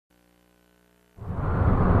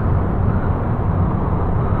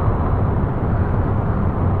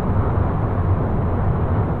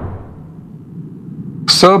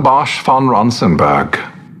Sir Bosch von Ronsenberg.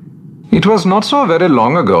 It was not so very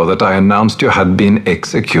long ago that I announced you had been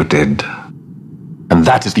executed. And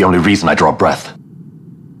that is the only reason I draw breath.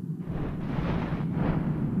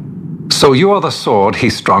 So you are the sword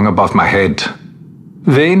he strung above my head.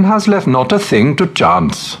 Vane has left not a thing to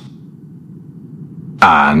chance.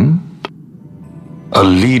 And? A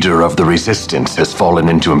leader of the resistance has fallen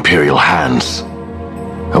into Imperial hands.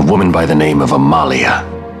 A woman by the name of Amalia.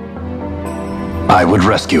 I would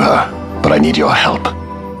rescue her, but I need your help.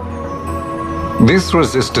 This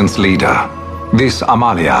resistance leader, this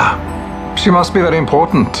Amalia, she must be very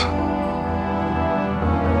important.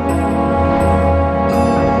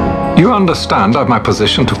 You understand I've my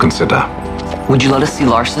position to consider. Would you let us see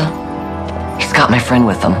Larsa? He's got my friend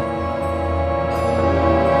with him.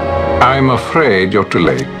 I'm afraid you're too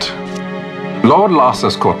late. Lord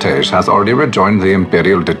Larsa's cortege has already rejoined the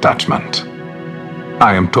Imperial detachment.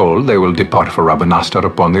 I am told they will depart for Rabanastre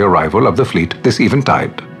upon the arrival of the fleet this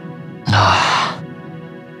eventide.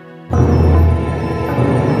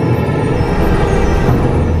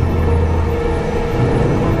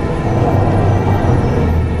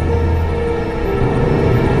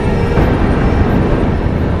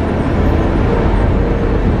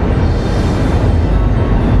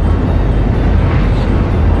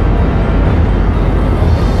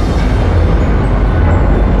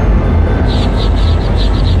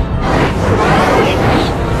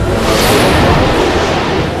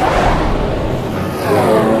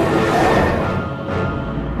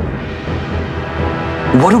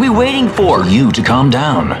 What are we waiting for? You to calm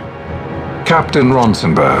down. Captain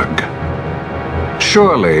Ronsenberg,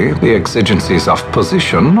 surely the exigencies of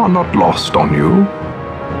position are not lost on you.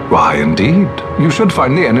 Why, indeed, you should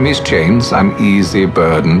find the enemy's chains an easy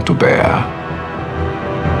burden to bear.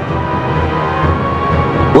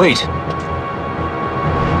 Wait.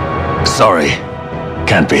 Sorry.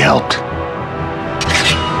 Can't be helped.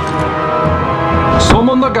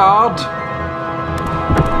 Summon the guard.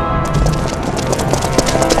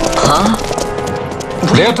 Huh?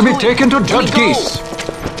 They are to be taken to Judge Geese.